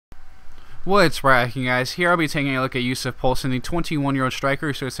What's cracking, guys? Here I'll be taking a look at Yussuf Poulsen, the 21-year-old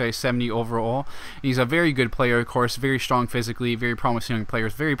striker, so it's a 70 overall. He's a very good player, of course, very strong physically, very promising young player,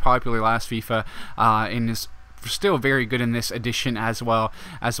 very popular last FIFA, and is still very good in this edition as well,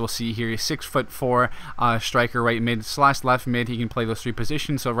 as we'll see here. He's 6'4", striker, right mid / left mid. He can play those three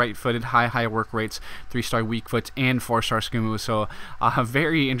positions, so right-footed, high work rates, 3-star weak foot, and 4-star skill moves. So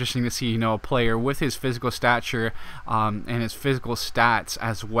very interesting to see, a player with his physical stature and his physical stats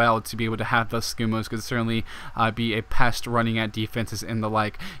as well to be able to have those skill moves. Could certainly be a pest running at defenses and the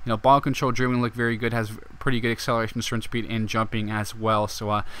like. Ball control, dribbling look very good, has pretty good acceleration, sprint speed, and jumping as well.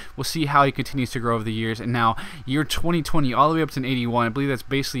 So we'll see how he continues to grow over the years. And now year 2020 all the way up to an 81. I believe that's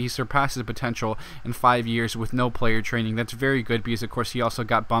basically he surpasses potential in 5 years with no player training. That's very good because of course he also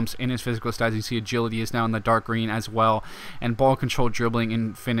got bumps in his physical stats. You see agility is now in the dark green as well, and ball control, dribbling,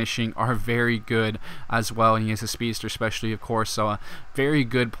 and finishing are very good as well. And he has a speedster especially, of course. So a very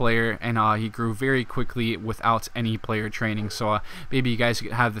good player, and he grew very quickly without any player training. So maybe you guys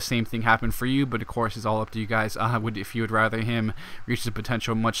could have the same thing happen for you, but of course it's all up to you guys if you would rather him reach his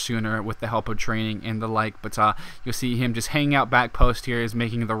potential much sooner with the help of training and the like. But you'll see him just hanging out back post here, is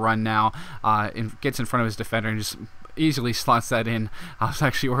making the run now, and gets in front of his defender and just easily slots that in. I was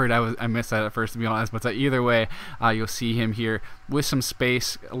actually worried I missed that at first, to be honest, but either way, you'll see him here with some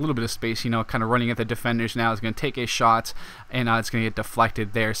space, a little bit of space, kind of running at the defenders now. He's going to take a shot, and it's going to get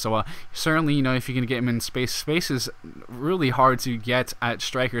deflected there. So certainly, if you can get him in space is really hard to get at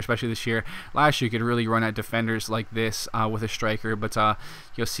striker, especially this year. Last year, you could really run at defenders like this with a striker, but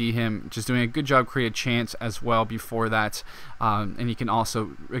you'll see him just doing a good job, create a chance as well before that, and he can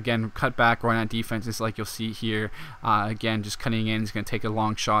also, again, cut back, run at defenses like you'll see here. Again, just cutting in. He's going to take a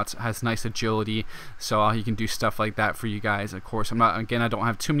long shot, has nice agility, so he can do stuff like that for you guys. Of course, I don't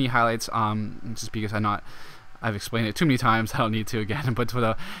have too many highlights, just because I've explained it too many times. I don't need to again, but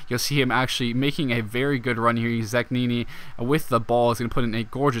you'll see him actually making a very good run here. He's Zeknini with the ball. He's going to put in a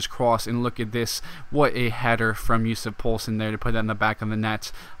gorgeous cross, and look at this. What a header from Yussuf Poulsen there to put that in the back of the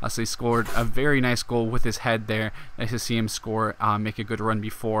net. So he scored a very nice goal with his head there. Nice to see him score, make a good run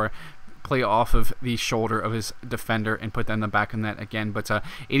before. Play off of the shoulder of his defender and put that in the back of the net again. But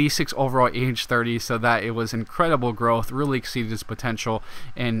 86 overall, age 30, so that it was incredible growth, really exceeded his potential,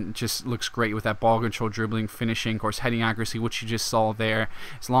 and just looks great with that ball control, dribbling, finishing, of course, heading accuracy, which you just saw there.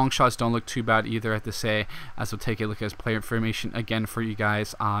 His long shots don't look too bad either, I have to say, as we'll take a look at his player information again for you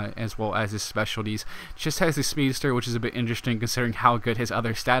guys, as well as his specialties. Just has the speedster, which is a bit interesting considering how good his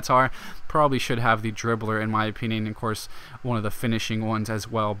other stats are. Probably should have the dribbler, in my opinion, and of course one of the finishing ones as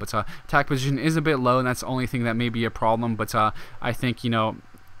well. But attack position is a bit low, and that's the only thing that may be a problem. But I think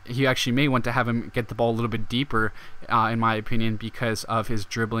you actually may want to have him get the ball a little bit deeper, in my opinion, because of his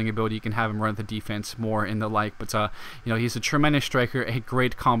dribbling ability. You can have him run the defense more and the like. But he's a tremendous striker, a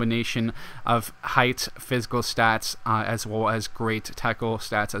great combination of height, physical stats, as well as great tackle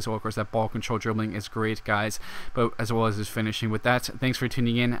stats as well. Of course, that ball control, dribbling is great, guys, but as well as his finishing. With that, thanks for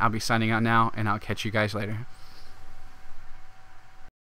tuning in. I'll be signing out now, and I'll catch you guys later.